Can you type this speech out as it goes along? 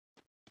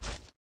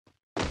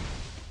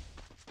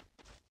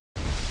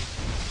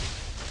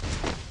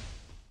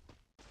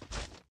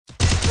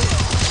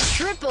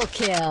Triple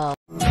kill.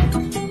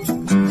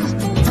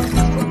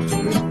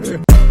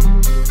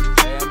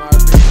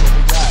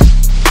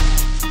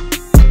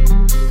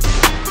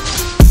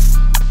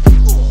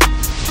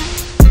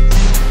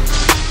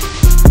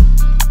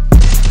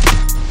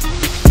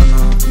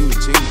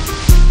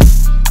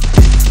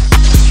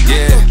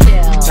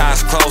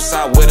 Close,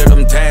 I whittled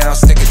them down,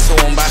 sticking to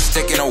them by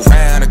sticking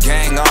around. The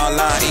gang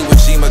online, Iwo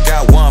Jima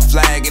got one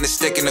flag and it's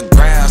sticking the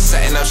ground,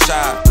 setting up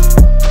shop.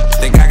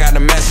 Think I got the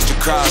message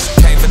across.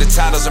 Came for the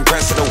titles,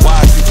 impressed with the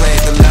watch. We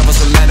played the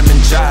levels of Letterman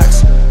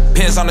jocks.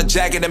 Pins on the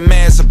jacket, the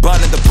man's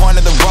abundant. The point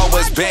of the road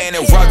was banned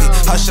and rugged.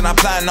 Hushing, I'm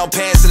plotting no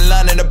pants in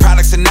London. The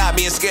products are not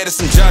being scared of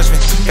some judgment.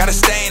 Gotta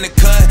stay in the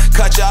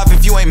cut you off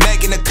if you ain't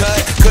making the cut.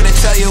 Couldn't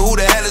tell you who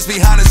the hell is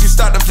behind us. You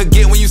start to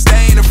forget when you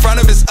stay in the front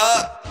of it's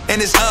up. And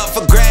it's up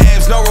for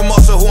grabs, no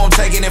remorse for who I'm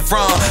taking it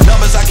from.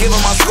 Numbers I give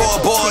on my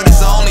scoreboard is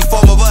the only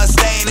form of us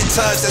staying in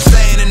touch. That's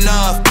saying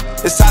enough.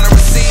 It's time to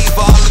receive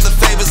all of the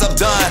favors I've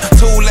done.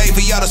 Too late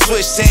for y'all to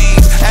switch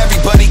teams.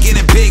 Everybody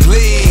getting big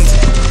leagues.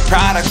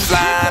 Product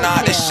flying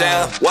off the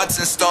shelf. What's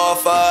in store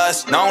for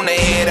us? Known to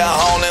hit a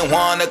hole in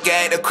one. Look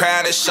at the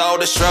crowd and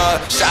shoulder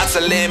shrug. Shots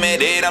are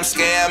limited. I'm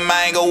scared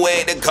mango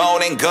with the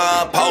golden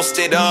gun.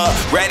 Posted up,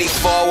 ready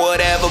for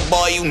whatever,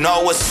 boy. You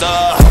know what's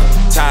up.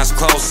 Time's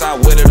close, I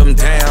whittled them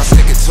down,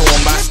 sticking to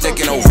them by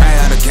sticking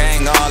around. The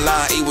gang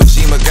online, Iwo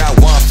Jima got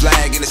one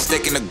flag and it's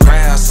sticking the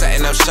ground,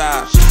 setting up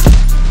shop.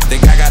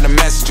 Think I got the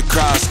message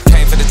across.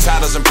 Came for the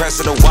titles,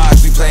 impressed with the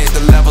watch. We played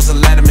the levels of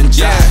Letterman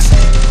jocks.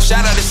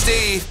 Shout out to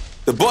Steve,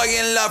 the boy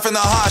getting love from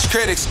the harsh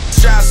critics.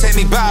 Strauss hit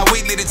me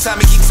bi-weekly to tell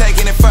me keep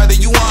taking it further.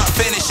 You aren't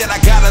finished and I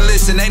gotta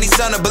listen. Any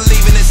son of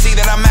believing and see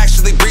that I'm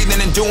actually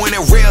breathing and doing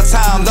it real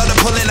time. Love to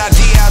pull an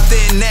idea out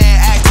thin there,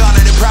 act on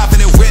it and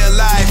profit in real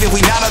life. If we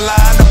not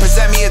aligned, don't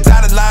present me a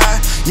dotted line.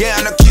 Yeah,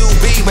 I'm a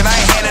QB, but I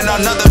ain't handing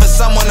on nothing for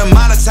someone to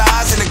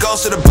monetize. And it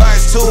goes to the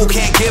birds too,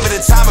 can't give it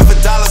a time if a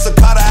dollar's a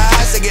cut of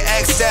eyes. They get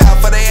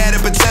exiled for they had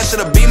the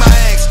potential to be my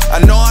ex.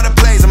 I know all the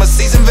plays, I'm a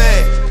seasoned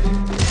vet.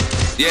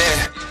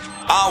 Yeah.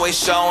 Always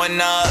showing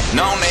up,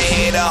 known to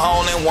hit a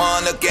hole in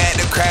one. Look at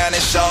the crowd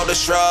and shoulder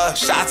shrug.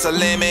 Shots are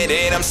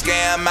limited, I'm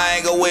scared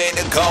mango with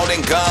the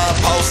golden gun.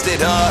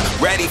 Posted up,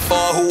 ready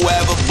for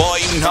whoever, boy,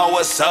 you know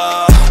what's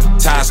up.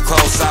 Time's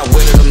close, I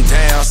whittled them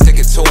down,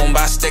 sticking to them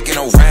by sticking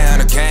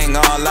around. The gang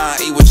online,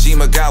 Iwo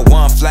Jima got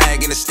one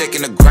flag and it's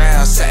sticking the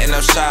ground, setting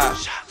up shop.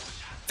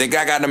 Think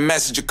I got the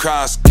message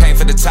across. Came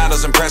for the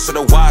titles, impressed with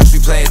the watch. We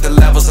played the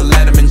levels of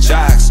Letterman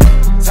jocks.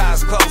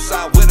 Time's close,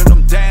 I whittled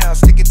them down,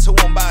 sticking to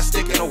them by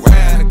sticking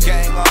around. The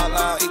gang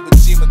online, Iwo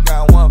Jima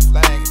got one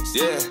flag.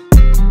 Yeah.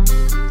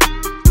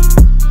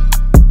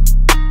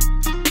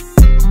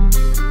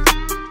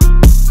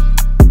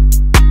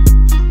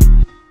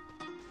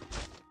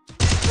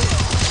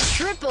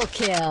 Triple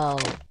kill.